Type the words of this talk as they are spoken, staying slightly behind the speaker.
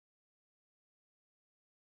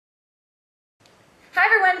Hi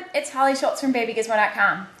everyone, it's Holly Schultz from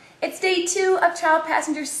Gizmo.com. It's day 2 of Child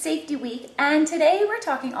Passenger Safety Week, and today we're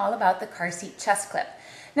talking all about the car seat chest clip.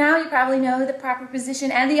 Now you probably know the proper position,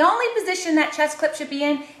 and the only position that chest clip should be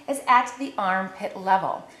in is at the armpit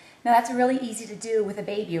level. Now that's really easy to do with a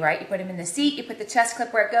baby, right? You put him in the seat, you put the chest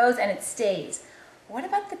clip where it goes, and it stays. What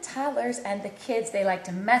about the toddlers and the kids? They like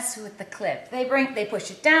to mess with the clip. They push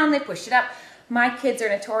it down, they push it up. My kids are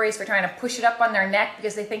notorious for trying to push it up on their neck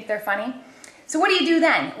because they think they're funny. So what do you do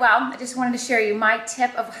then? Well, I just wanted to share you my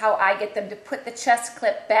tip of how I get them to put the chest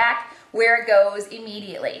clip back where it goes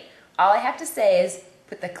immediately. All I have to say is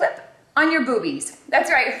put the clip on your boobies. That's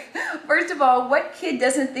right. First of all, what kid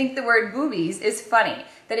doesn't think the word boobies is funny?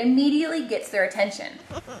 That immediately gets their attention.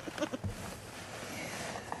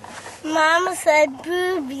 Mama said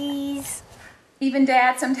boobies. Even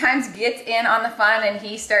Dad sometimes gets in on the fun and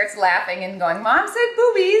he starts laughing and going, Mom said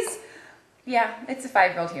boobies. Yeah, it's a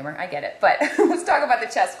 5-year-old humor, I get it. But let's talk about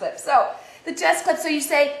the chest clip. So, the chest clip, so you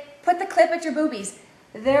say, put the clip at your boobies.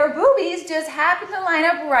 Their boobies just happen to line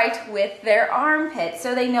up right with their armpit.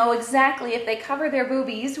 So they know exactly if they cover their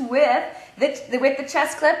boobies with the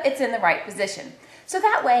chest clip, it's in the right position. So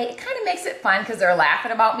that way, it kind of makes it fun because they're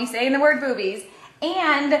laughing about me saying the word boobies,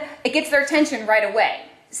 and it gets their attention right away.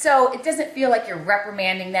 So it doesn't feel like you're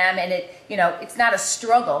reprimanding them, and it's not a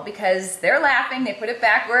struggle because they're laughing, they put it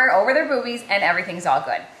back over their boobies, and everything's all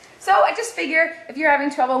good. So I just figure if you're having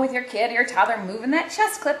trouble with your kid or your toddler moving that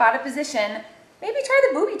chest clip out of position, maybe try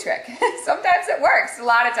the booby trick. Sometimes it works, a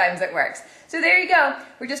lot of times it works. So there you go.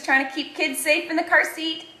 We're just trying to keep kids safe in the car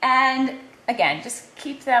seat, and again, just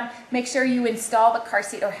keep them, make sure you install the car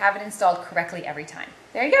seat or have it installed correctly every time.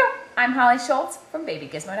 There you go. I'm Holly Schultz from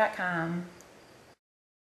Gizmo.com.